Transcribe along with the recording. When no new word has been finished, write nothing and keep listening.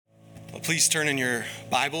Well, please turn in your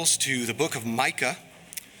Bibles to the book of Micah.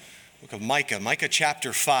 Micah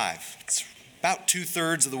chapter 5. It's about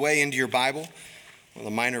 2/3 of the way into your Bible, one of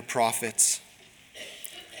the minor prophets.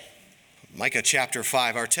 Micah chapter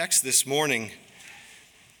 5. Our text this morning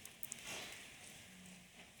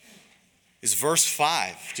is verse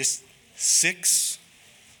 5, just 6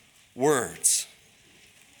 words.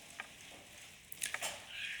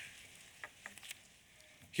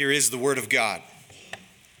 Here is the word of God.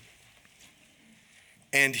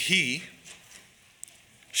 And he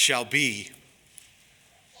shall be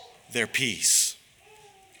their peace.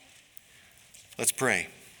 Let's pray.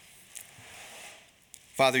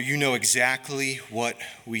 Father, you know exactly what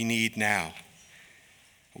we need now.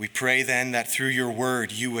 We pray then that through your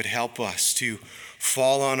word you would help us to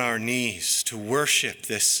fall on our knees, to worship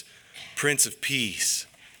this Prince of Peace,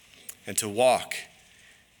 and to walk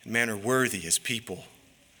in manner worthy as people,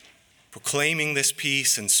 proclaiming this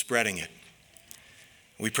peace and spreading it.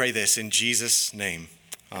 We pray this in Jesus' name.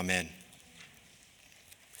 Amen.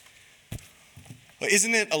 Well,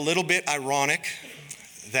 isn't it a little bit ironic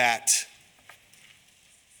that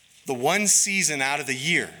the one season out of the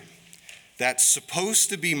year that's supposed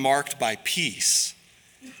to be marked by peace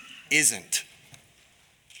isn't?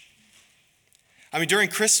 I mean, during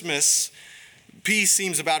Christmas, peace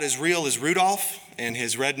seems about as real as Rudolph and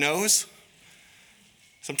his red nose.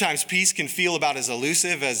 Sometimes peace can feel about as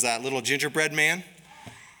elusive as that little gingerbread man.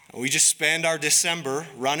 We just spend our December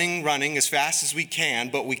running as fast as we can,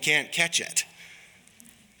 but we can't catch it.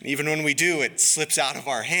 And even when we do, it slips out of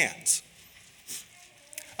our hands.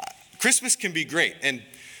 Christmas can be great, and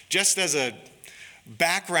just as a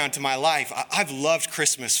background to my life, I've loved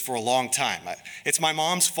Christmas for a long time. It's my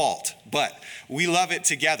mom's fault, but we love it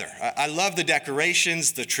together. I love the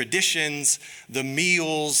decorations, the traditions, the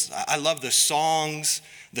meals. I love the songs,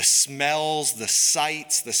 the smells, the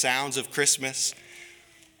sights, the sounds of Christmas.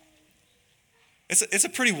 It's a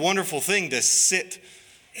pretty wonderful thing to sit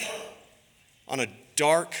on a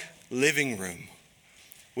dark living room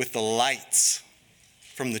with the lights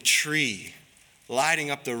from the tree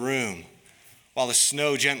lighting up the room while the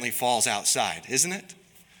snow gently falls outside, isn't it?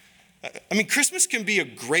 I mean, Christmas can be a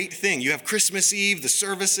great thing. You have Christmas Eve, the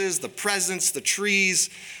services, the presents, the trees,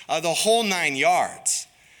 the whole 9 yards.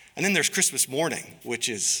 And then there's Christmas morning, which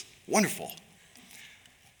is wonderful.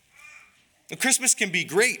 Now, Christmas can be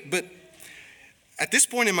great, but at this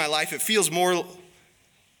point in my life, it feels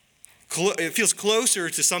closer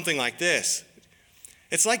to something like this.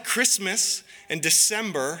 It's like Christmas and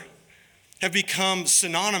December have become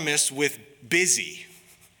synonymous with busy.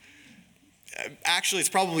 Actually, it's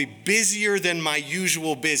probably busier than my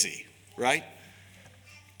usual busy, right?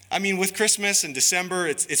 I mean, with Christmas and December,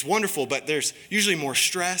 it's wonderful, but there's usually more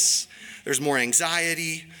stress, there's more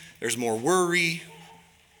anxiety, there's more worry.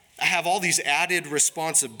 I have all these added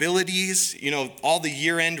responsibilities, all the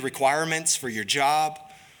year-end requirements for your job,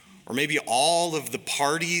 or maybe all of the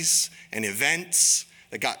parties and events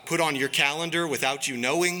that got put on your calendar without you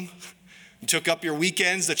knowing, and took up your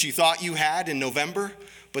weekends that you thought you had in November,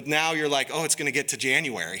 but now you're like, oh, it's going to get to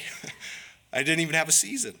January. I didn't even have a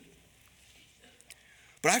season.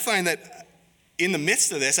 But I find that in the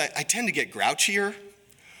midst of this, I tend to get grouchier,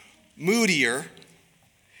 moodier,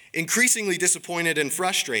 increasingly disappointed and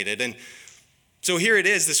frustrated. And so here it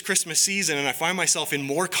is, this Christmas season, and I find myself in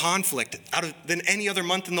more conflict than any other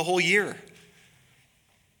month in the whole year.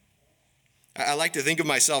 I like to think of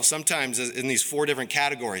myself sometimes in these 4 different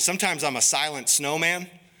categories. Sometimes I'm a silent snowman.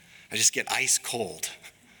 I just get ice cold.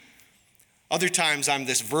 Other times I'm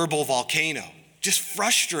this verbal volcano, just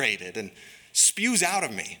frustrated and spews out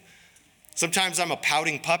of me. Sometimes I'm a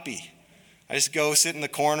pouting puppy. I just go sit in the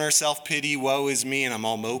corner, self-pity, woe is me, and I'm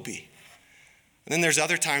all mopey. And then there's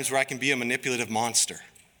other times where I can be a manipulative monster.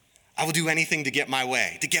 I will do anything to get my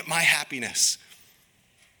way, to get my happiness.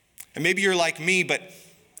 And maybe you're like me, but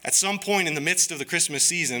at some point in the midst of the Christmas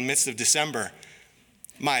season, in the midst of December,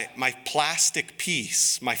 my plastic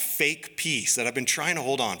peace, my fake peace that I've been trying to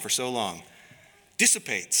hold on for so long,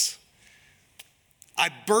 dissipates. I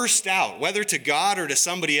burst out, whether to God or to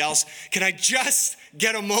somebody else, can I just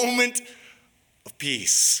get a moment of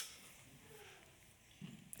peace?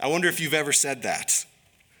 I wonder if you've ever said that.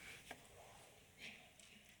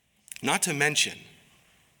 Not to mention,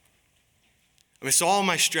 amidst all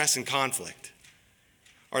my stress and conflict,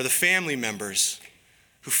 are the family members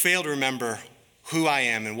who fail to remember who I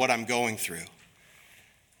am and what I'm going through,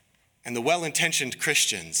 and the well-intentioned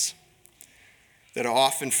Christians that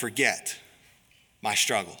often forget my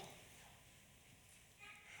struggle.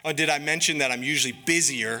 Or did I mention that I'm usually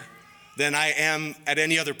busier than I am at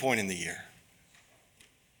any other point in the year?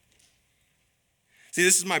 See,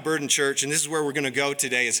 this is my burden, church, and this is where we're going to go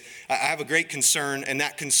today. Is I have a great concern, and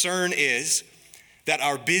that concern is that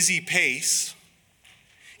our busy pace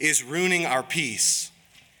is ruining our peace,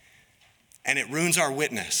 and it ruins our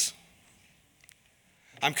witness.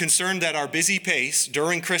 I'm concerned that our busy pace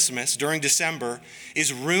during Christmas, during December,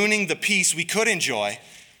 is ruining the peace we could enjoy,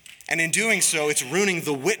 and in doing so, it's ruining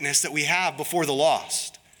the witness that we have before the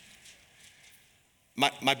lost.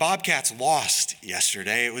 My Bobcats lost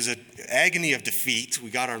yesterday. It was an agony of defeat. We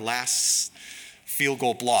got our last field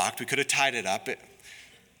goal blocked. We could have tied it up. It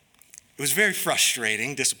was very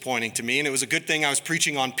frustrating, disappointing to me, and it was a good thing I was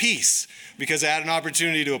preaching on peace because I had an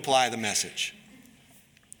opportunity to apply the message.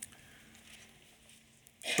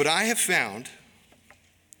 But I have found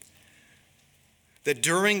that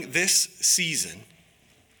during this season,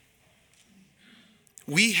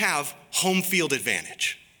 we have home field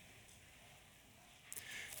advantage.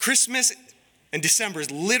 Christmas and December is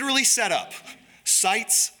literally set up.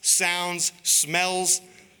 Sights, sounds, smells,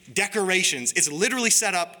 decorations. It's literally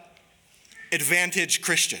set up advantage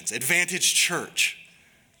Christians, advantage church.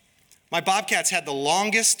 My Bobcats had the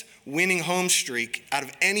longest winning home streak out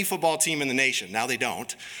of any football team in the nation. Now they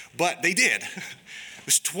don't, but they did. It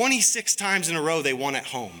was 26 times in a row they won at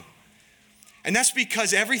home. And that's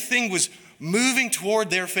because everything was moving toward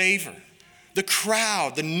their favor. The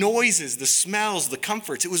crowd, the noises, the smells, the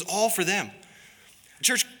comforts, it was all for them.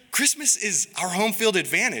 Church, Christmas is our home field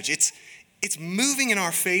advantage. It's moving in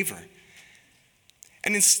our favor.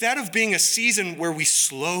 And instead of being a season where we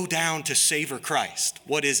slow down to savor Christ,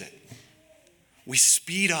 what is it? We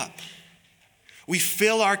speed up. We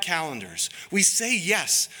fill our calendars. We say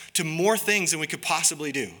yes to more things than we could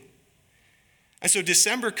possibly do. And so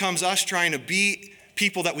December comes us trying to be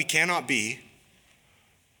people that we cannot be,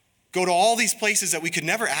 go to all these places that we could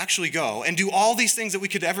never actually go, and do all these things that we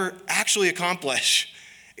could ever actually accomplish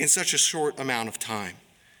in such a short amount of time.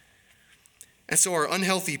 And so our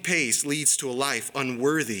unhealthy pace leads to a life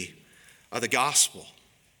unworthy of the gospel,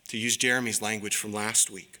 to use Jeremy's language from last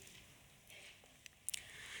week.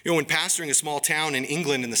 You know, when pastoring a small town in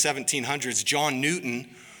England in the 1700s, John Newton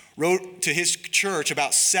wrote to his church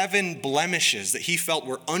about 7 blemishes that he felt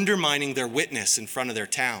were undermining their witness in front of their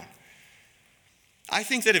town. I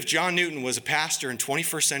think that if John Newton was a pastor in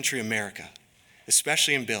 21st century America,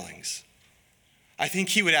 especially in Billings, I think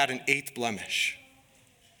he would add an 8th blemish.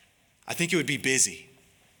 I think it would be busy.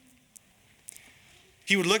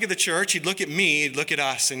 He would look at the church, he'd look at me, he'd look at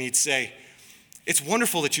us, and he'd say, it's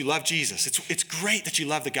wonderful that you love Jesus. It's great that you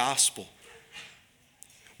love the gospel.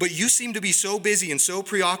 But you seem to be so busy and so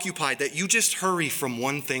preoccupied that you just hurry from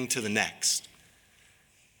one thing to the next.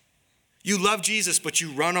 You love Jesus, but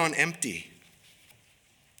you run on empty.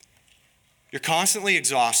 You're constantly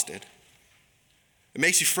exhausted. It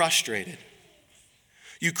makes you frustrated.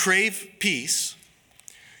 You crave peace.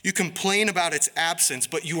 You complain about its absence,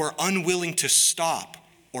 but you are unwilling to stop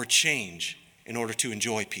or change in order to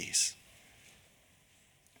enjoy peace.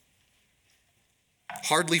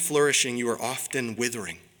 Hardly flourishing, you are often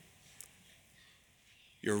withering.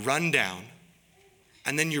 You're run down,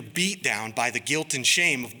 and then you're beat down by the guilt and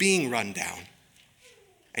shame of being run down,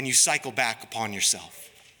 and you cycle back upon yourself.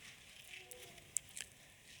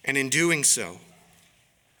 And in doing so,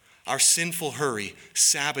 our sinful hurry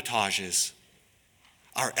sabotages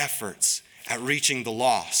our efforts at reaching the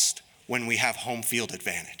lost when we have home field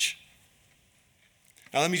advantage.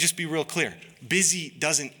 Now, let me just be real clear. Busy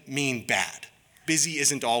doesn't mean bad. Busy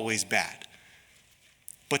isn't always bad.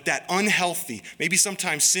 But that unhealthy, maybe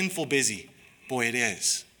sometimes sinful busy, boy, it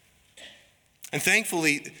is. And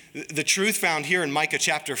thankfully, the truth found here in Micah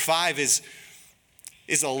chapter 5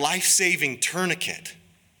 is a life-saving tourniquet.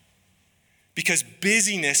 Because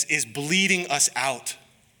busyness is bleeding us out.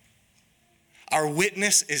 Our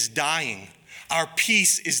witness is dying. Our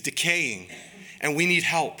peace is decaying. And we need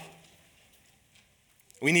help.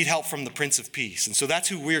 We need help from the Prince of Peace. And so that's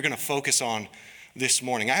who we're going to focus on this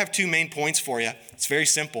morning. I have 2 main points for you. It's very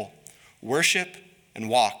simple. Worship and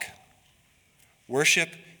walk. Worship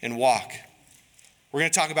and walk. We're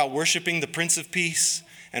going to talk about worshiping the Prince of Peace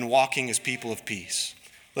and walking as people of peace.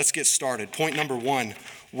 Let's get started. Point number 1,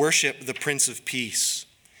 worship the Prince of Peace.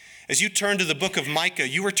 As you turn to the book of Micah,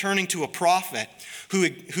 you are turning to a prophet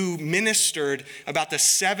who ministered about the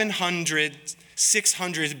 600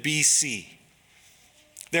 BC.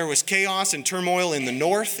 There was chaos and turmoil in the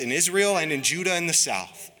north, in Israel, and in Judah in the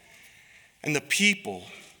south. And the people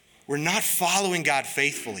were not following God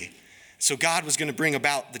faithfully. So God was going to bring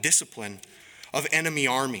about the discipline of enemy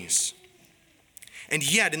armies. And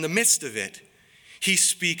yet, in the midst of it, he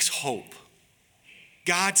speaks hope.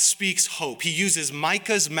 God speaks hope. He uses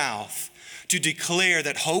Micah's mouth to declare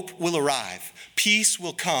that hope will arrive, peace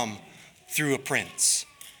will come through a prince,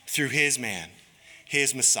 through his man,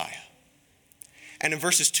 his Messiah. And in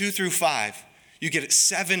verses 2 through 5, you get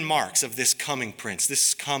 7 marks of this coming prince,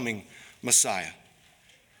 this coming Messiah.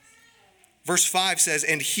 Verse 5 says,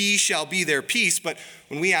 and he shall be their peace. But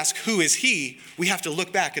when we ask who is he, we have to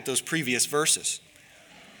look back at those previous verses.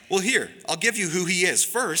 Well, here, I'll give you who he is.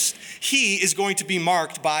 First, he is going to be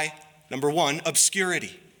marked by, number 1,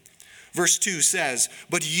 obscurity. Verse 2 says,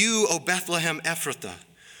 but you, O Bethlehem Ephrathah,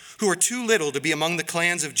 who are too little to be among the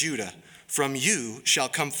clans of Judah, from you shall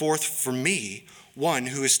come forth for me one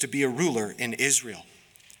who is to be a ruler in Israel.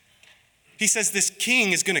 He says this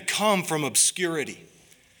king is going to come from obscurity.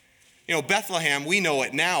 You know, Bethlehem, we know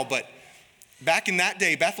it now, but back in that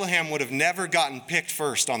day, Bethlehem would have never gotten picked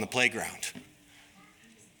first on the playground.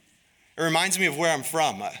 It reminds me of where I'm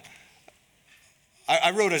from.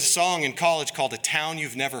 I wrote a song in college called A Town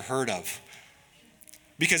You've Never Heard Of.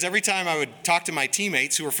 Because every time I would talk to my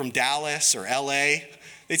teammates who were from Dallas or LA,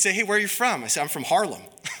 they'd say, hey, where are you from? I said, I'm from Harlem.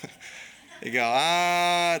 They go,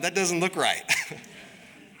 that doesn't look right.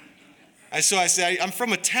 So I say, I'm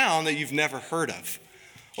from a town that you've never heard of.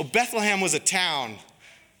 Well, Bethlehem was a town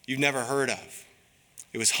you've never heard of.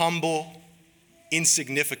 It was humble,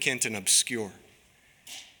 insignificant, and obscure.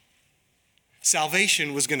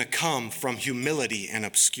 Salvation was going to come from humility and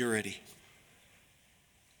obscurity.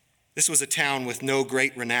 This was a town with no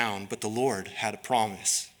great renown, but the Lord had a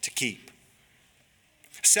promise to keep.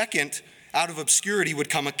 Second, out of obscurity would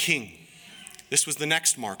come a king. This was the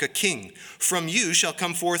next mark, a king. From you shall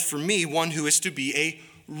come forth for me one who is to be a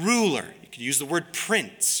ruler. You could use the word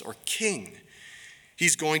prince or king.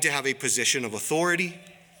 He's going to have a position of authority.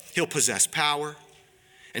 He'll possess power.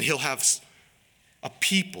 And he'll have a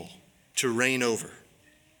people to reign over.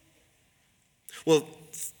 Well,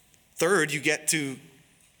 third, you get to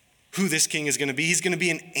who this king is going to be. He's going to be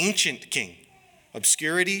an ancient king.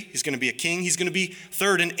 Obscurity, he's going to be a king. He's going to be,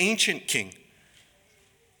 third, an ancient king.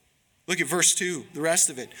 Look at verse 2, the rest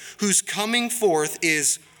of it. Whose coming forth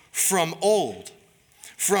is from old,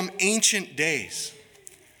 from ancient days.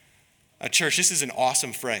 Church, this is an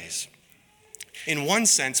awesome phrase. In one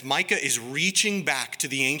sense, Micah is reaching back to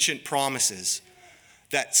the ancient promises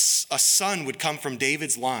that a son would come from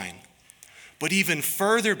David's line. But even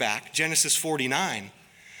further back, Genesis 49,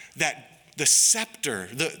 that the scepter,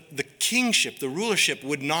 the kingship, the rulership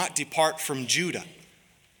would not depart from Judah.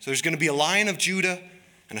 So there's going to be a Lion of Judah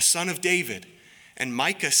and a son of David. And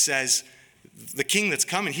Micah says the king that's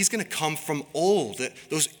coming, he's going to come from old,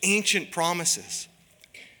 those ancient promises.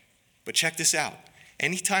 But check this out.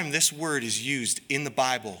 Anytime this word is used in the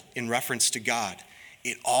Bible in reference to God,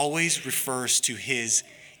 it always refers to his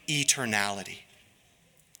eternality.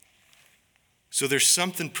 So there's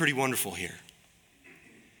something pretty wonderful here.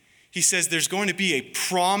 He says there's going to be a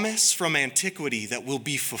promise from antiquity that will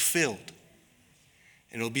be fulfilled.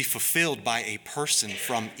 And it'll be fulfilled by a person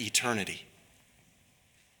from eternity.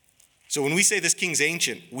 So when we say this king's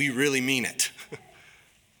ancient, we really mean it.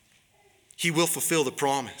 He will fulfill the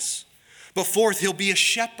promise. But fourth, he'll be a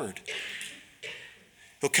shepherd.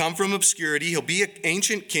 He'll come from obscurity. He'll be an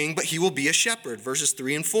ancient king, but he will be a shepherd. Verses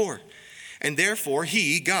 3 and 4. And therefore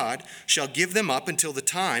he, God, shall give them up until the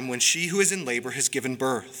time when she who is in labor has given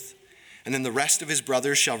birth. And then the rest of his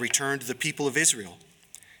brothers shall return to the people of Israel.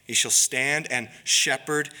 He shall stand and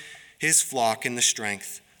shepherd his flock in the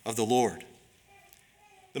strength of the Lord.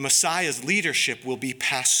 The Messiah's leadership will be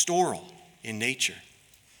pastoral in nature.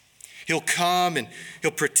 He'll come and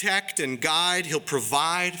he'll protect and guide. He'll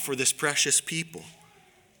provide for this precious people.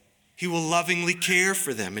 He will lovingly care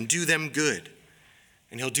for them and do them good.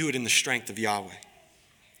 And he'll do it in the strength of Yahweh.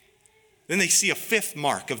 Then they see a fifth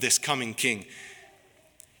mark of this coming king.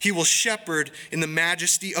 He will shepherd in the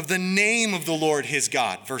majesty of the name of the Lord his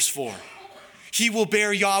God. Verse 4. He will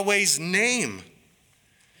bear Yahweh's name.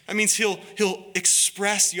 That means he'll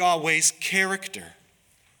express Yahweh's character.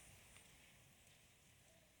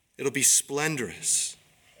 It'll be splendorous.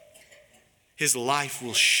 His life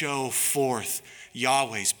will show forth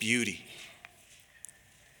Yahweh's beauty.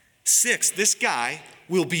 Sixth, this guy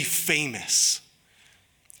will be famous.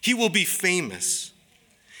 He will be famous.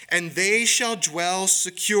 And they shall dwell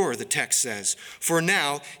secure, the text says. For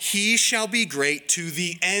now he shall be great to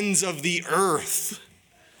the ends of the earth.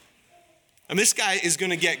 And this guy is going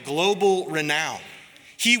to get global renown.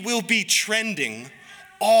 He will be trending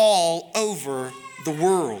all over the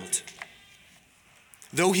world.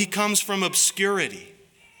 Though he comes from obscurity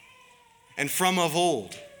and from of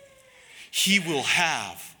old, he will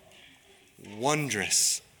have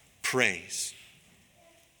wondrous praise.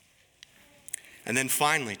 And then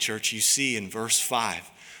finally, church, you see in verse 5,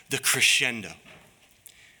 the crescendo.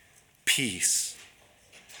 Peace.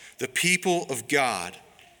 The people of God,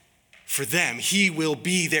 for them, he will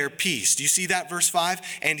be their peace. Do you see that, verse 5?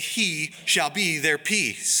 And he shall be their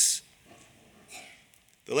peace.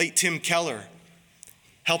 The late Tim Keller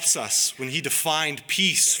helps us when he defined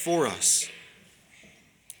peace for us.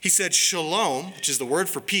 He said, shalom, which is the word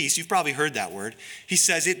for peace, you've probably heard that word. He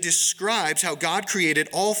says it describes how God created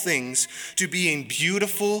all things to be in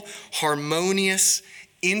beautiful, harmonious,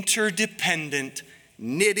 interdependent,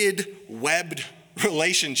 knitted, webbed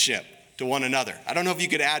relationship to one another. I don't know if you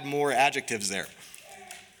could add more adjectives there.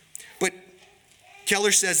 But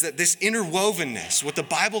Keller says that this interwovenness, what the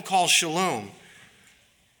Bible calls shalom,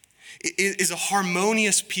 is a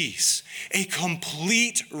harmonious peace, a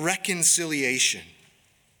complete reconciliation,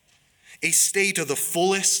 a state of the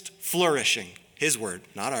fullest flourishing, his word,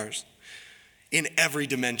 not ours, in every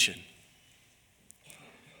dimension.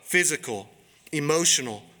 Physical,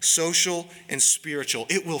 emotional, social, and spiritual.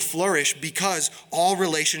 It will flourish because all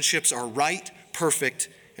relationships are right, perfect,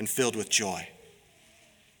 and filled with joy.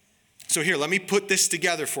 So here, let me put this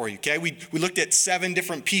together for you, okay? We looked at 7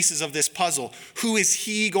 different pieces of this puzzle. Who is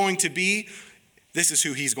he going to be? This is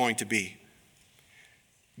who he's going to be.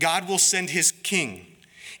 God will send his king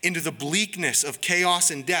into the bleakness of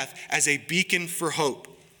chaos and death as a beacon for hope.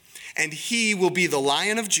 And he will be the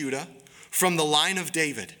Lion of Judah from the line of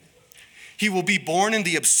David. He will be born in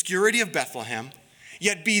the obscurity of Bethlehem,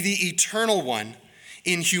 yet be the eternal one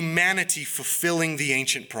in humanity fulfilling the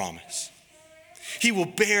ancient promise. He will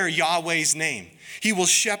bear Yahweh's name. He will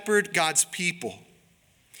shepherd God's people.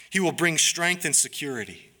 He will bring strength and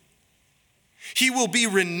security. He will be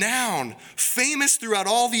renowned, famous throughout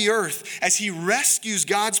all the earth as he rescues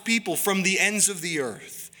God's people from the ends of the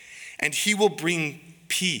earth. And he will bring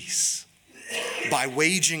peace by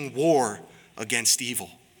waging war against evil.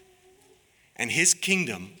 And his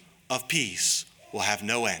kingdom of peace will have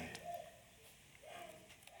no end.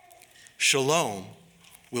 Shalom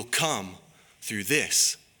will come through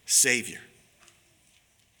this Savior.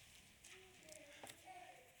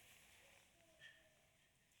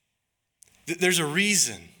 There's a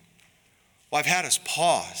reason why I've had us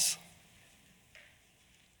pause,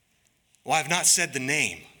 why I've not said the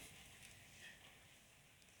name.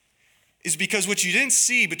 Is because what you didn't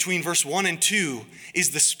see between verse 1 and 2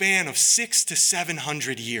 is the span of 600 to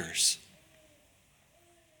 700 years.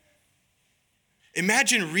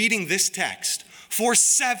 Imagine reading this text for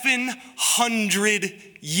 700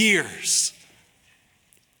 years.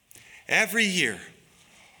 Every year,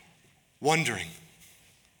 wondering.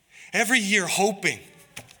 Every year, hoping.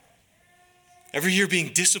 Every year,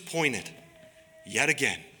 being disappointed yet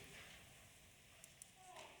again.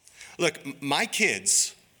 Look, my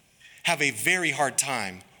kids have a very hard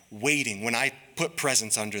time waiting when I put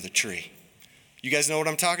presents under the tree. You guys know what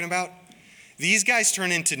I'm talking about? These guys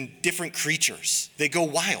turn into different creatures. They go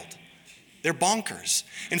wild. They're bonkers.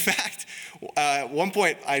 In fact, at one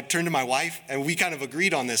point I turned to my wife and we kind of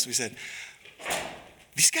agreed on this. We said,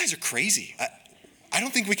 these guys are crazy. I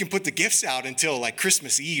don't think we can put the gifts out until like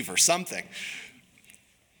Christmas Eve or something.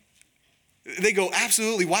 They go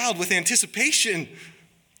absolutely wild with anticipation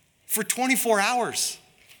for 24 hours.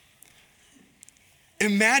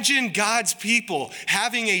 Imagine God's people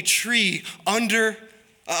having a gift under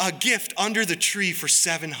the tree for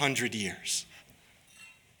 700 years.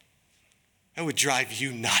 That would drive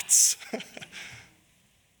you nuts.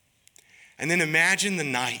 And then imagine the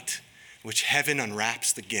night in which heaven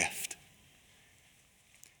unwraps the gift.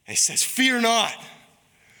 And he says, fear not,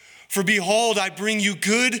 for behold, I bring you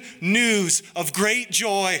good news of great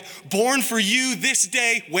joy, born for you this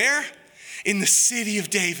day, where? In the city of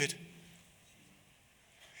David.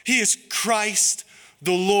 He is Christ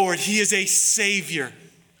the Lord. He is a Savior.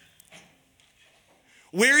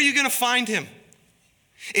 Where are you going to find him?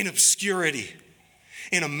 In obscurity,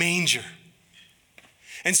 in a manger.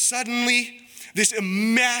 And suddenly, this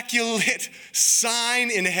immaculate sign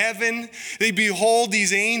in heaven, they behold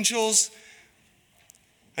these angels,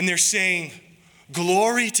 and they're saying,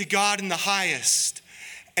 glory to God in the highest.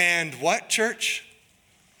 And what, church?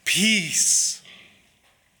 Peace.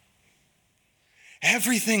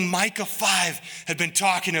 Everything Micah 5 had been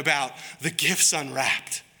talking about, the gifts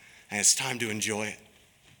unwrapped, and it's time to enjoy it.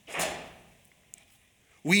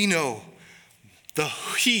 We know the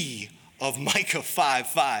he of Micah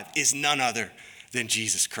 5:5 is none other than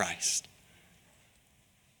Jesus Christ.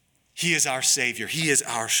 He is our Savior. He is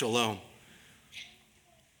our shalom.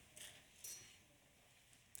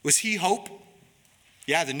 Was he hope?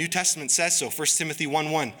 Yeah, the New Testament says so. 1 Timothy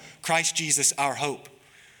 1:1, Christ Jesus, our hope.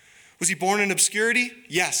 Was he born in obscurity?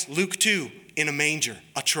 Yes, Luke 2, in a manger,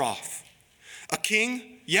 a trough. A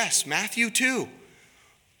king? Yes, Matthew too.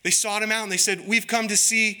 They sought him out and they said, we've come to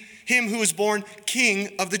see him who was born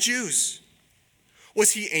King of the Jews.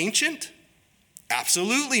 Was he ancient?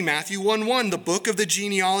 Absolutely. Matthew 1:1, the book of the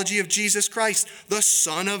genealogy of Jesus Christ, the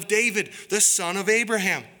son of David, the son of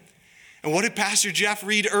Abraham. And what did Pastor Jeff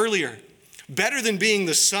read earlier? Better than being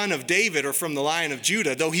the son of David or from the Lion of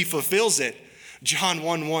Judah, though he fulfills it, John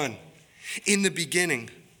 1:1. In the beginning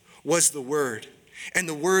was the Word, and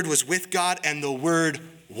the Word was with God, and the Word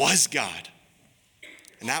was God.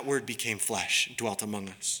 And that Word became flesh and dwelt among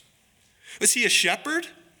us. Was he a shepherd?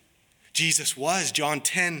 Jesus was. John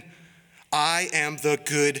 10, I am the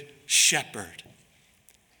good shepherd.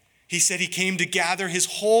 He said he came to gather his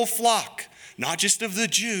whole flock, not just of the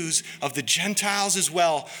Jews, of the Gentiles as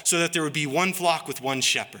well, so that there would be one flock with one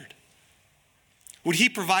shepherd. Would he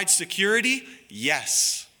provide security?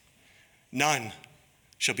 Yes. None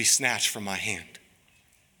shall be snatched from my hand.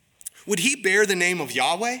 Would he bear the name of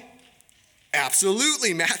Yahweh?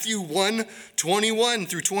 Absolutely. Matthew 1:21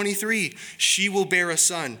 through 23. She will bear a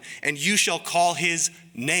son, and you shall call his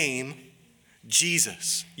name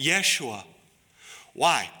Jesus, Yeshua.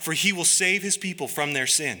 Why? For he will save his people from their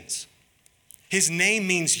sins. His name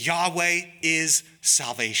means Yahweh is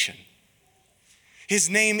salvation. His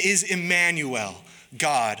name is Emmanuel,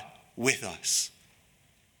 God with us.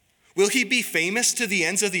 Will he be famous to the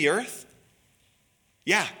ends of the earth?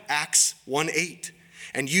 Yeah, Acts 1:8.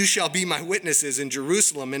 And you shall be my witnesses in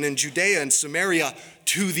Jerusalem and in Judea and Samaria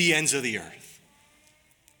to the ends of the earth.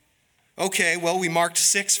 Okay, well, we marked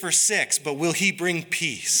 6 for 6, but will he bring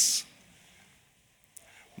peace?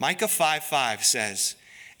 Micah 5:5 says,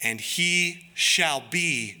 and he shall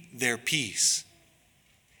be their peace.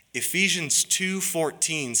 Ephesians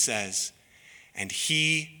 2:14 says, and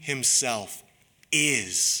he himself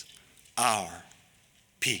is our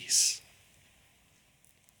peace.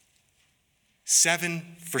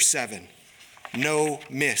 7 for 7. No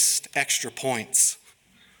missed extra points.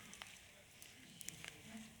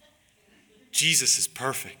 Jesus is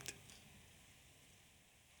perfect.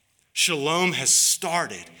 Shalom has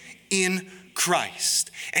started in Christ,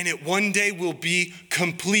 and it one day will be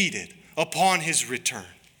completed upon his return.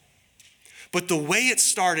 But the way it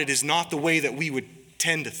started is not the way that we would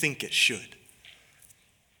tend to think it should.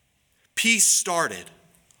 Peace started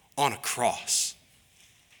on a cross.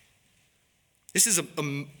 This is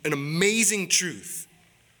an amazing truth.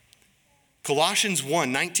 Colossians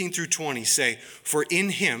 1:19 through 20 say, for in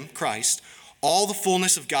him, Christ, all the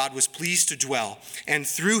fullness of God was pleased to dwell, and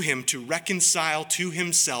through him to reconcile to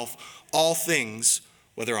himself all things,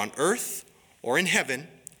 whether on earth or in heaven.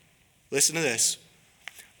 Listen to this.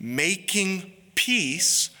 Making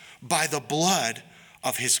peace by the blood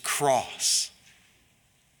of his cross.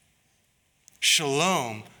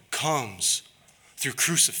 Shalom comes through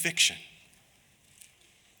crucifixion.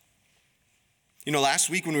 You know, last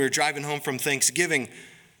week when we were driving home from Thanksgiving,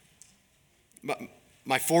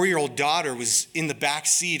 my 4-year-old daughter was in the back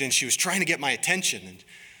seat and she was trying to get my attention. And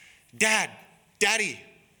Dad,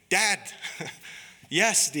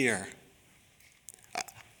 yes, dear.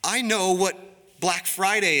 I know what Black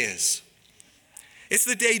Friday is. It's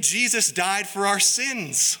the day Jesus died for our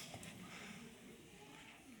sins.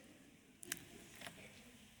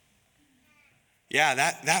 Yeah,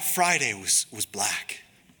 that Friday was black.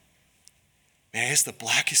 Man, it's the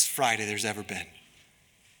blackest Friday there's ever been.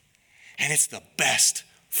 And it's the best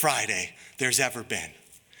Friday there's ever been.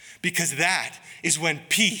 Because that is when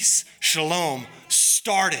peace, shalom,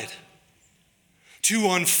 started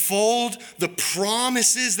to unfold the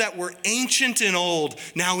promises that were ancient and old,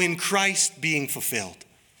 now in Christ being fulfilled.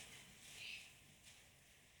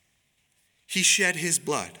 He shed his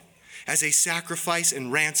blood as a sacrifice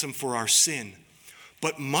and ransom for our sin,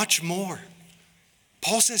 but much more.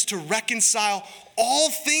 Paul says to reconcile all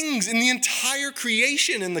things in the entire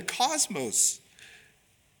creation and the cosmos.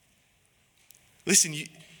 Listen,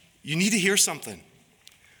 you need to hear something.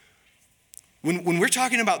 When we're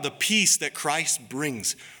talking about the peace that Christ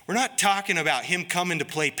brings, we're not talking about him coming to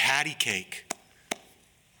play patty cake.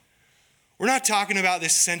 We're not talking about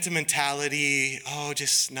this sentimentality,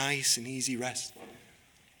 just nice and easy rest.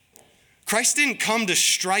 Christ didn't come to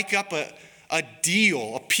strike up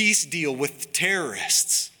a peace deal with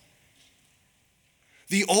terrorists.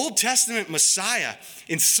 The Old Testament Messiah,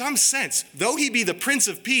 in some sense, though he be the Prince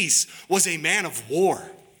of Peace, was a man of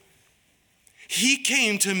war. He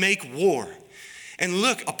came to make war. And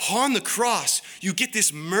look, upon the cross, you get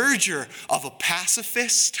this merger of a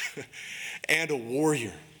pacifist and a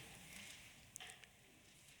warrior.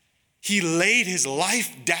 He laid his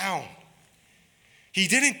life down. He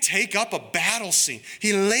didn't take up a battle scene.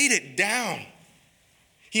 He laid it down.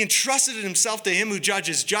 He entrusted himself to him who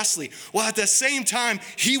judges justly, while at the same time,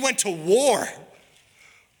 he went to war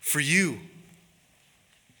for you.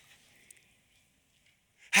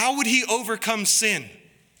 How would he overcome sin?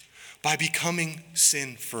 By becoming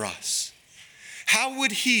sin for us. How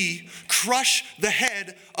would he crush the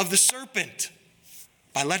head of the serpent?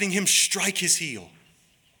 By letting him strike his heel.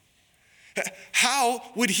 How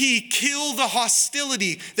would he kill the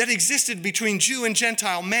hostility that existed between Jew and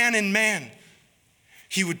Gentile, man and man?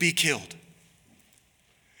 He would be killed.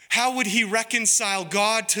 How would he reconcile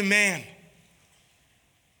God to man?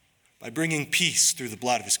 By bringing peace through the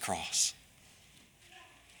blood of his cross.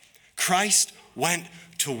 Christ went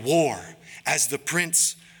to war as the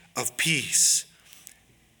Prince of Peace.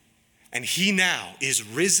 And he now is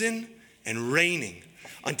risen and reigning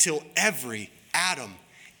until every atom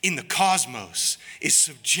in the cosmos is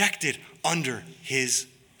subjected under his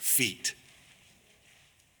feet.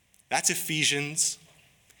 That's Ephesians,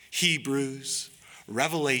 Hebrews,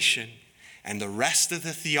 Revelation, and the rest of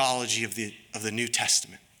the theology of the New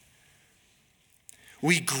Testament.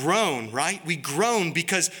 We groan, right? We groan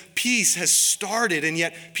because peace has started, and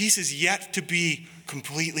yet peace is yet to be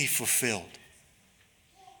completely fulfilled.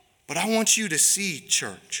 But I want you to see,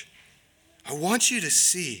 church, I want you to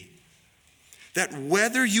see that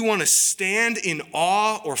whether you want to stand in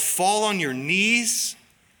awe or fall on your knees,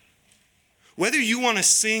 whether you want to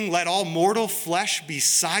sing, "Let all mortal flesh be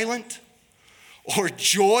silent," or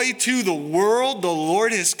 "Joy to the world, the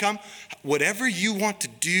Lord has come," whatever you want to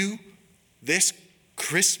do this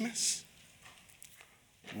Christmas,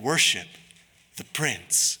 worship the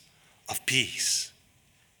Prince of Peace.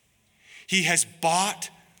 He has bought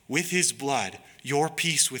with his blood your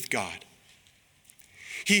peace with God.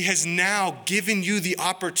 He has now given you the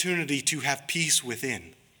opportunity to have peace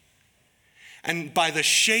within. And by the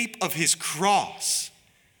shape of his cross,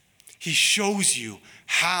 he shows you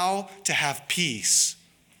how to have peace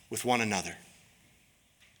with one another,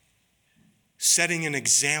 setting an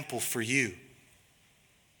example for you,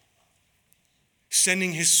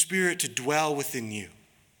 sending his Spirit to dwell within you,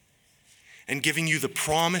 and giving you the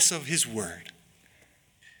promise of his word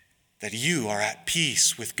that you are at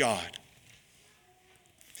peace with God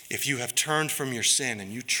if you have turned from your sin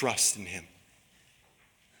and you trust in him.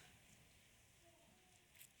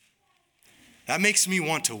 That makes me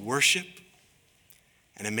want to worship,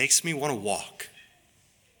 and it makes me want to walk.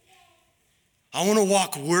 I want to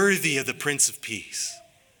walk worthy of the Prince of Peace.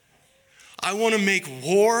 I want to make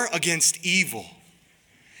war against evil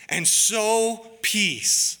and sow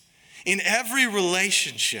peace in every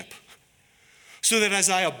relationship, so that as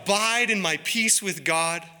I abide in my peace with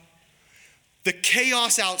God, the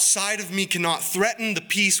chaos outside of me cannot threaten the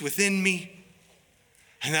peace within me,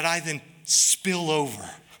 and that I then spill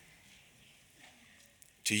over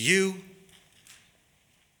to you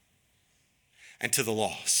and to the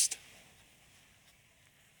lost.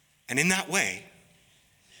 And in that way,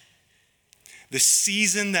 the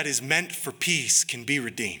season that is meant for peace can be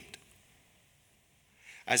redeemed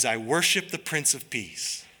as I worship the Prince of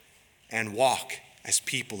Peace and walk as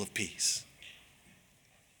people of peace.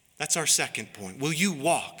 That's our second point. Will you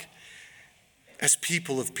walk as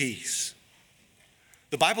people of peace?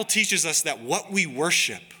 The Bible teaches us that what we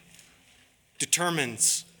worship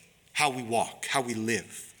determines how we walk, how we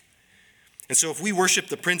live. And so if we worship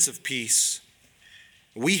the Prince of Peace,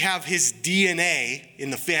 we have his DNA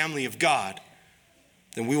in the family of God,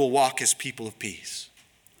 then we will walk as people of peace.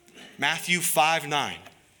 Matthew 5:9.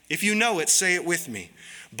 If you know it, say it with me.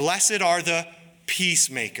 Blessed are the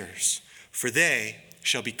peacemakers, for they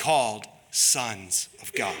shall be called sons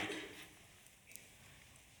of God.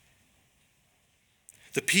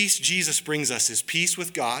 The peace Jesus brings us is peace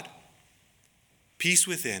with God, peace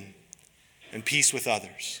within, and peace with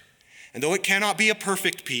others. And though it cannot be a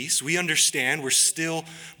perfect peace, we understand we're still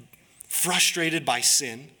frustrated by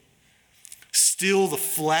sin. Still the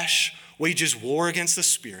flesh wages war against the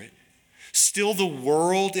spirit. Still the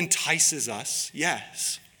world entices us,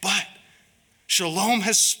 yes. But shalom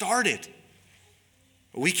has started.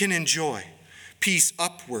 We can enjoy peace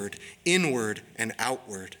upward, inward, and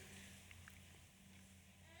outward.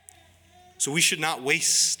 So we should not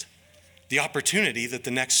waste the opportunity that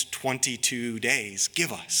the next 22 days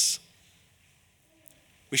give us.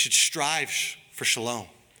 We should strive for shalom.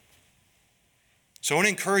 So I want to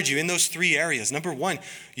encourage you in those three areas. Number one,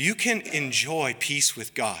 you can enjoy peace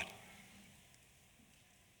with God.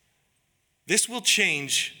 This will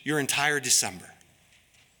change your entire December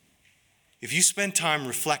if you spend time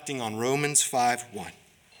reflecting on Romans 5:1.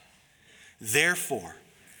 Therefore,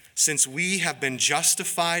 since we have been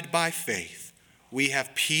justified by faith, we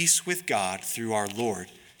have peace with God through our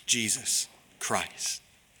Lord Jesus Christ.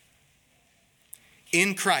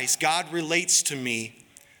 In Christ, God relates to me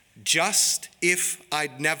just if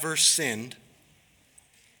I'd never sinned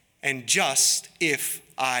and just if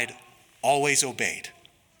I'd always obeyed.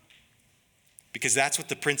 Because that's what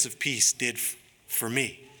the Prince of Peace did for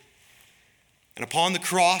me. And upon the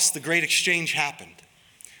cross, the great exchange happened,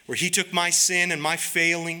 where he took my sin and my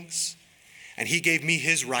failings, and he gave me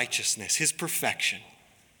his righteousness, his perfection.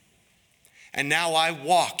 And now I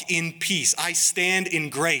walk in peace. I stand in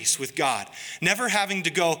grace with God, never having to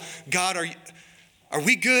go, God, are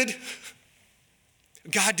we good?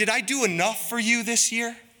 God, did I do enough for you this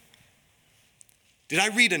year? Did I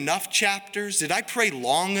read enough chapters? Did I pray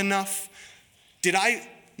long enough? Did I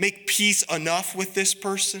make peace enough with this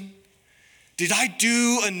person? Did I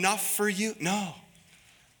do enough for you? No,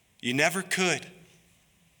 you never could.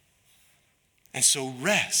 And so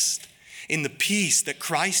rest in the peace that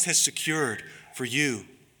Christ has secured for you.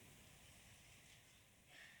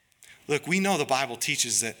 Look, we know the Bible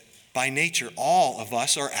teaches that by nature, all of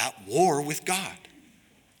us are at war with God.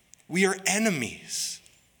 We are enemies.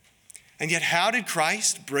 And yet, how did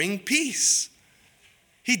Christ bring peace?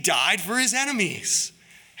 He died for his enemies,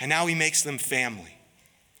 and now he makes them family.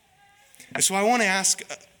 And so I want to ask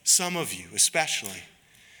some of you especially,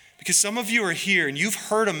 because some of you are here and you've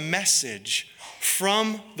heard a message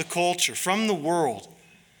from the culture, from the world,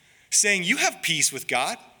 saying you have peace with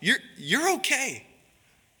God. You're okay.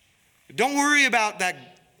 Don't worry about that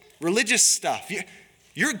religious stuff.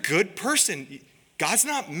 You're a good person. God's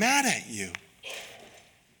not mad at you.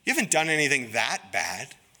 You haven't done anything that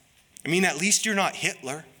bad. I mean, at least you're not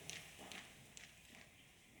Hitler.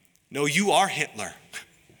 No, you are Hitler.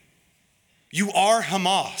 You are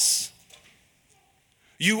Hamas.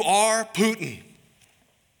 You are Putin.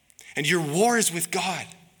 And your war is with God.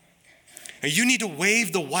 And you need to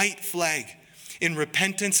wave the white flag in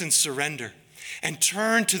repentance and surrender and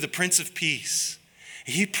turn to the Prince of Peace.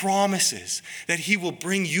 He promises that he will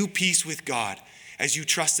bring you peace with God as you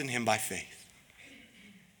trust in him by faith.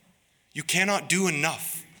 You cannot do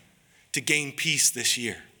enough to gain peace this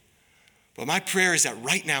year. But my prayer is that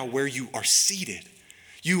right now where you are seated,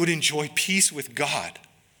 you would enjoy peace with God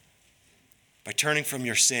by turning from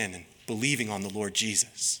your sin and believing on the Lord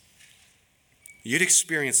Jesus. You'd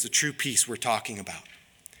experience the true peace we're talking about.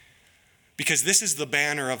 Because this is the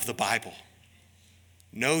banner of the Bible.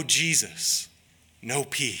 No Jesus, no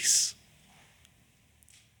peace.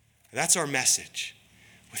 That's our message.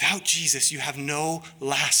 Without Jesus, you have no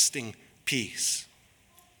lasting peace.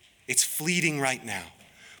 It's fleeting right now.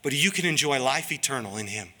 But you can enjoy life eternal in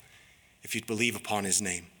him if you'd believe upon his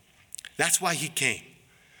name. That's why he came,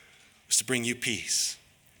 was to bring you peace.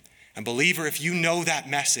 And believer, if you know that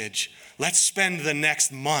message, let's spend the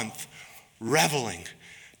next month reveling,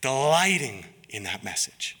 delighting in that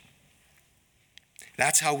message.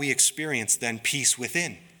 That's how we experience then peace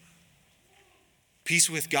within. Peace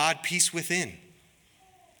with God, peace within.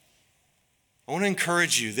 I want to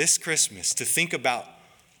encourage you this Christmas to think about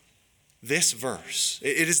this verse.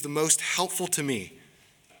 It is the most helpful to me.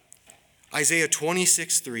 Isaiah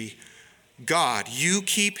 26:3, God, you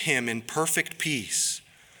keep him in perfect peace,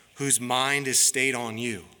 whose mind is stayed on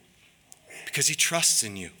you, because he trusts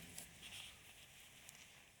in you.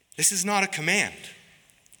 This is not a command.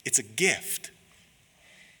 It's a gift.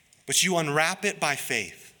 But you unwrap it by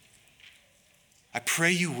faith. I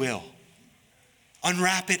pray you will.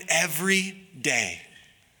 Unwrap it every day.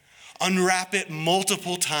 Unwrap it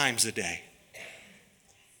multiple times a day.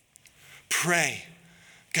 Pray.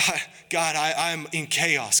 God, I'm in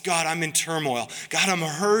chaos. God, I'm in turmoil. God, I'm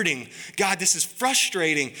hurting. God, this is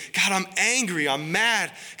frustrating. God, I'm angry. I'm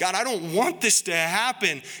mad. God, I don't want this to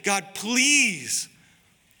happen. God, please.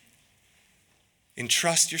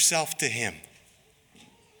 Entrust yourself to him.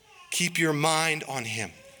 Keep your mind on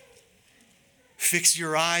him. Fix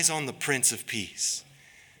your eyes on the Prince of Peace,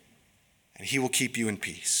 and he will keep you in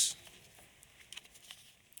peace.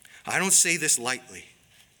 I don't say this lightly,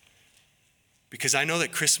 because I know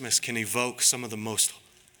that Christmas can evoke some of the most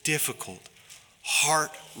difficult,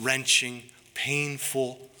 heart-wrenching,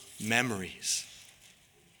 painful memories,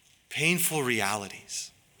 painful realities.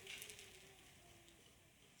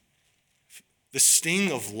 The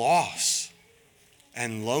sting of loss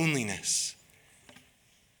and loneliness.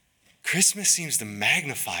 Christmas seems to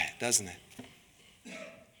magnify it, doesn't it?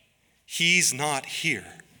 He's not here.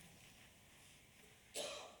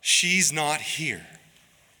 She's not here.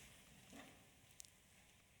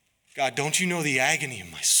 God, don't you know the agony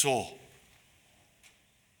of my soul?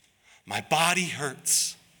 My body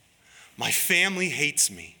hurts. My family hates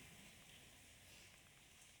me.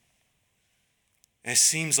 And it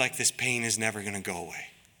seems like this pain is never going to go away.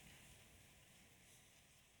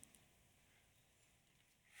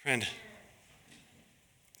 Friend,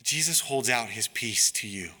 Jesus holds out his peace to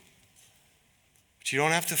you, but you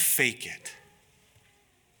don't have to fake it.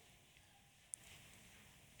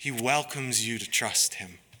 He welcomes you to trust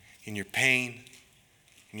him in your pain,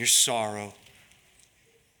 in your sorrow,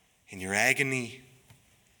 in your agony,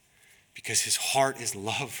 because his heart is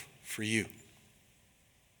love for you.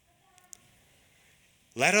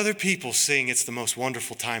 Let other people sing it's the most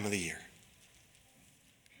wonderful time of the year.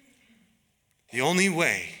 The only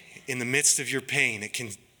way in the midst of your pain it can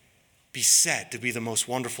be said to be the most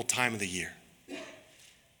wonderful time of the year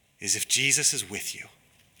is if Jesus is with you.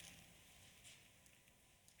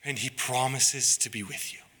 And he promises to be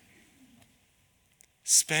with you.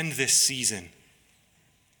 Spend this season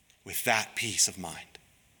with that peace of mind.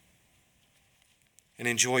 And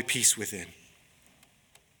enjoy peace within.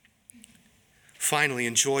 Finally,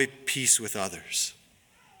 enjoy peace with others.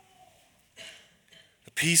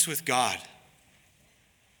 The peace with God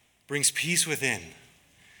brings peace within,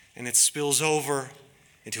 and it spills over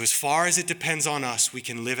into, as far as it depends on us, we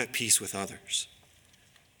can live at peace with others.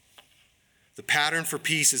 The pattern for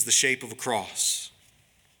peace is the shape of a cross.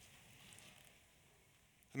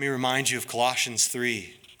 Let me remind you of Colossians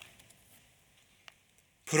 3.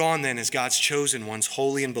 Put on then as God's chosen ones,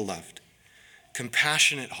 holy and beloved,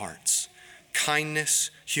 compassionate hearts, kindness,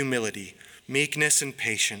 humility, meekness, and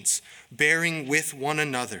patience, bearing with one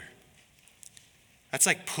another. That's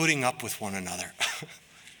like putting up with one another.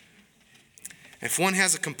 If one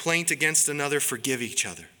has a complaint against another, forgive each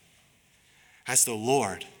other, as the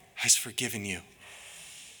Lord has forgiven you.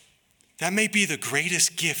 That may be the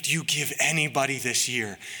greatest gift you give anybody this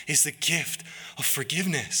year, is the gift of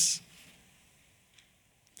forgiveness.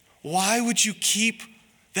 Why would you keep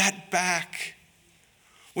that back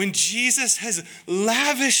when Jesus has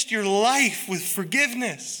lavished your life with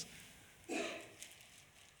forgiveness?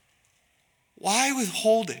 Why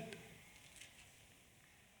withhold it?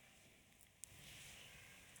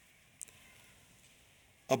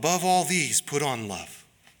 Above all these, put on love,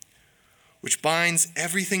 which binds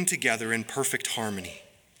everything together in perfect harmony.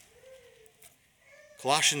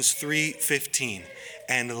 Colossians 3:15,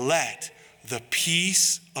 and let the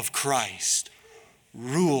peace of Christ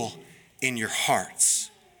rule in your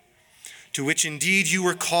hearts, to which indeed you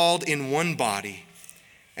were called in one body,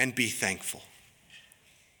 and be thankful.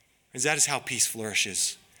 Because that is how peace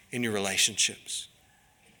flourishes in your relationships.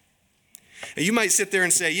 And you might sit there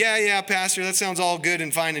and say, yeah, Pastor, that sounds all good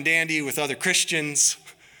and fine and dandy with other Christians.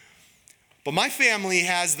 But my family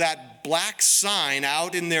has that black sign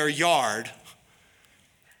out in their yard,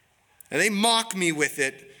 and they mock me with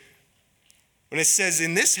it when it says,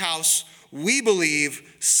 in this house, we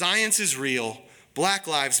believe science is real, Black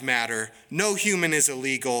Lives Matter, no human is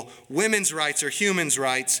illegal, women's rights are humans'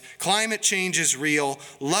 rights, climate change is real,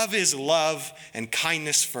 love is love, and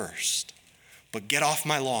kindness first. But get off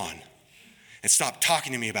my lawn and stop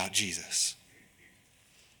talking to me about Jesus.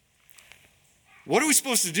 What are we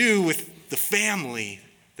supposed to do with the family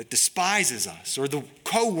that despises us, or the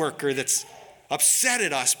coworker that's upset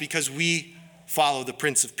at us because we follow the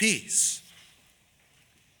Prince of Peace?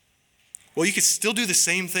 Well, you could still do the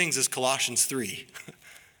same things as Colossians 3.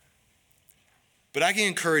 But I can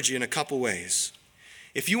encourage you in a couple ways.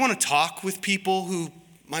 If you want to talk with people who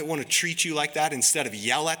might want to treat you like that instead of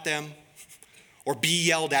yell at them or be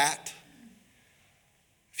yelled at,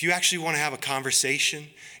 if you actually want to have a conversation,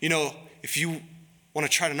 if you want to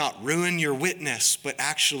try to not ruin your witness, but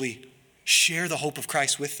actually share the hope of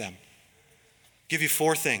Christ with them, I'll give you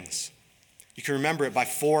 4 things. You can remember it by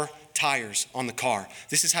 4 tires on the car.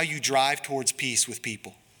 This is how you drive towards peace with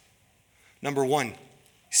people. Number 1,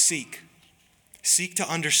 seek. Seek to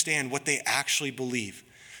understand what they actually believe.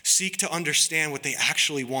 Seek to understand what they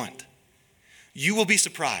actually want. You will be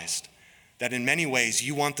surprised that in many ways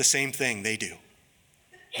you want the same thing they do.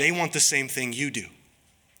 They want the same thing you do.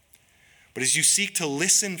 But as you seek to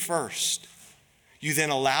listen first, you then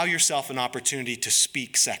allow yourself an opportunity to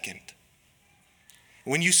speak second.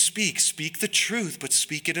 When you speak the truth, but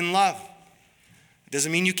speak it in love. It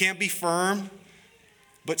doesn't mean you can't be firm,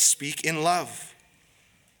 but speak in love.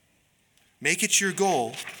 Make it your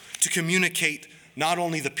goal to communicate not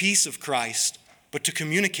only the peace of Christ, but to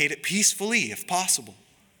communicate it peacefully if possible.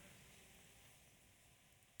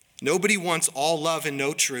 Nobody wants all love and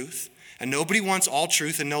no truth, and nobody wants all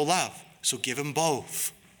truth and no love. So give them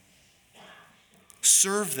both.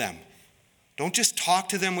 Serve them. Don't just talk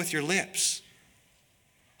to them with your lips.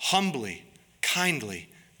 Humbly, kindly,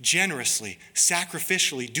 generously,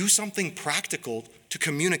 sacrificially, do something practical to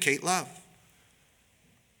communicate love.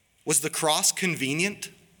 Was the cross convenient?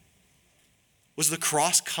 Was the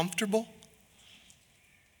cross comfortable?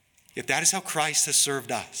 Yet that is how Christ has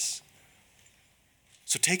served us.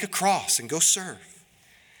 So take a cross and go serve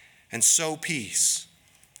and sow peace.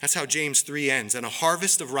 That's how James 3 ends. And a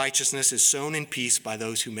harvest of righteousness is sown in peace by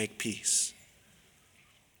those who make peace.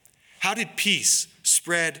 How did peace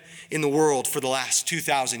spread in the world for the last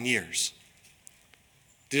 2,000 years?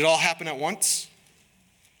 Did it all happen at once?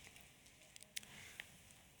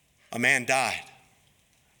 A man died.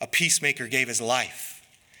 A peacemaker gave his life.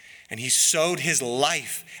 And he sowed his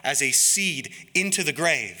life as a seed into the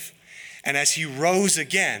grave. And as he rose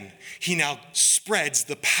again, he now spreads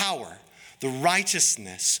the power, the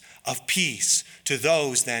righteousness of peace to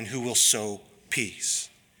those then who will sow peace.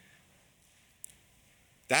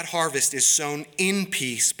 That harvest is sown in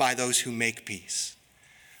peace by those who make peace.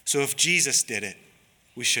 So if Jesus did it,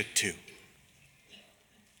 we should too.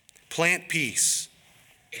 Plant peace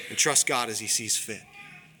and trust God as he sees fit.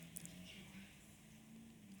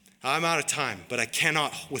 I'm out of time, but I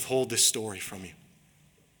cannot withhold this story from you.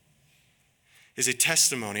 It's a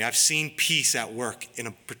testimony. I've seen peace at work in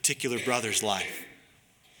a particular brother's life.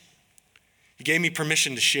 He gave me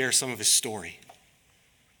permission to share some of his story.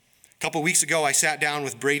 A couple weeks ago, I sat down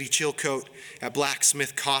with Brady Chilcote at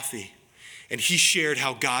Blacksmith Coffee, and he shared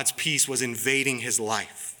how God's peace was invading his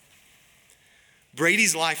life.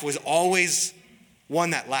 Brady's life was always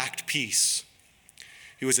one that lacked peace.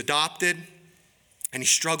 He was adopted, and he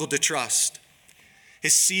struggled to trust.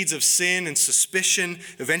 His seeds of sin and suspicion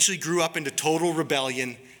eventually grew up into total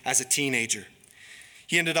rebellion as a teenager.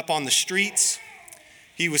 He ended up on the streets.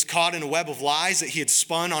 He was caught in a web of lies that he had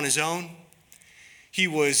spun on his own. He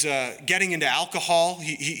was getting into alcohol.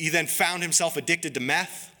 He then found himself addicted to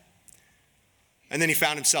meth. And then he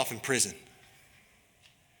found himself in prison.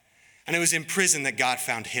 And it was in prison that God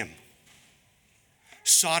found him,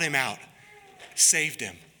 sought him out, saved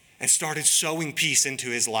him, and started sowing peace into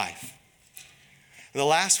his life. The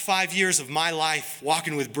last 5 years of my life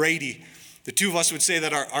walking with Brady, the two of us would say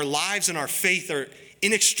that our lives and our faith are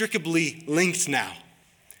inextricably linked now.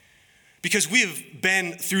 Because we have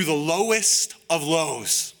been through the lowest of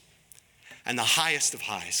lows and the highest of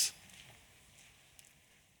highs.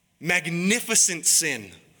 Magnificent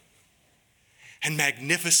sin and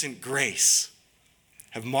magnificent grace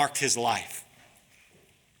have marked his life.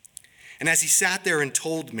 And as he sat there and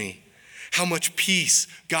told me how much peace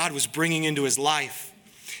God was bringing into his life,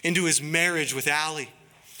 into his marriage with Allie.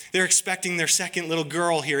 They're expecting their second little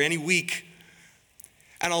girl here any week.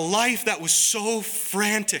 And a life that was so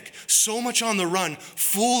frantic, so much on the run,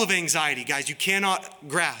 full of anxiety. Guys, you cannot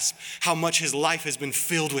grasp how much his life has been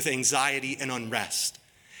filled with anxiety and unrest.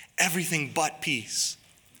 Everything but peace.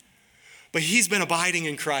 But he's been abiding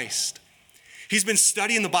in Christ. He's been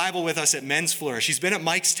studying the Bible with us at Men's Flourish. He's been at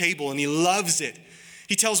Mike's table and he loves it.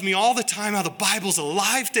 He tells me all the time how the Bible's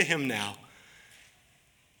alive to him now.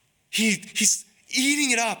 He's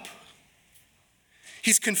eating it up.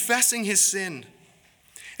 He's confessing his sin.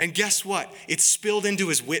 And guess what? It's spilled into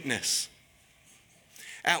his witness.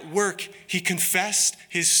 At work, he confessed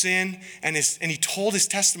his sin and he told his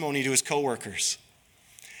testimony to his coworkers.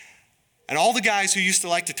 And all the guys who used to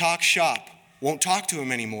like to talk shop won't talk to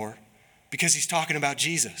him anymore because he's talking about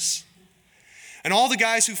Jesus. And all the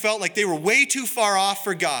guys who felt like they were way too far off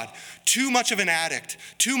for God, too much of an addict,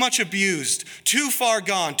 too much abused, too far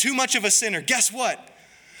gone, too much of a sinner, guess what?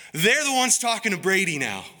 They're the ones talking to Brady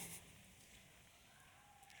now.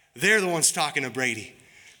 They're the ones talking to Brady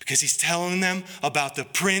because he's telling them about the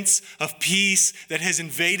Prince of Peace that has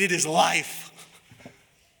invaded his life.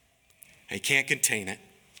 He can't contain it.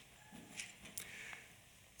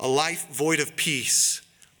 A life void of peace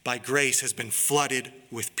by grace has been flooded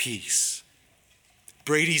with peace.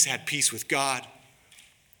 Brady's had peace with God,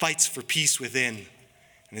 fights for peace within,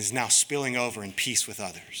 and is now spilling over in peace with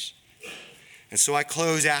others. And so I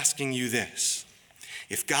close asking you this.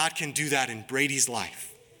 If God can do that in Brady's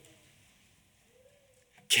life,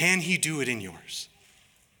 can he do it in yours?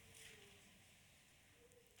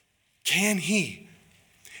 Can he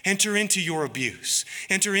enter into your abuse,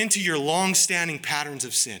 enter into your long-standing patterns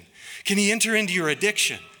of sin? Can he enter into your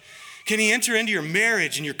addiction? Can he enter into your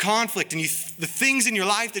marriage and your conflict and the things in your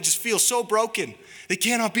life that just feel so broken they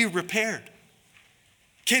cannot be repaired?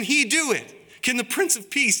 Can he do it? Can the Prince of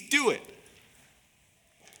Peace do it?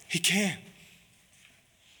 He can.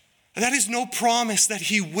 And that is no promise that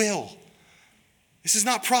he will. This is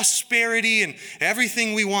not prosperity and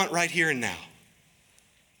everything we want right here and now.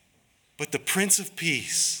 But the Prince of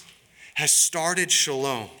Peace has started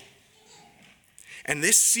Shalom. And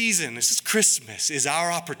this season, this is Christmas, is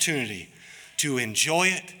our opportunity to enjoy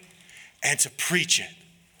it and to preach it.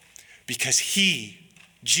 Because he,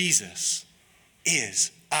 Jesus,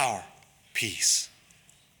 is our peace.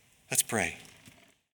 Let's pray.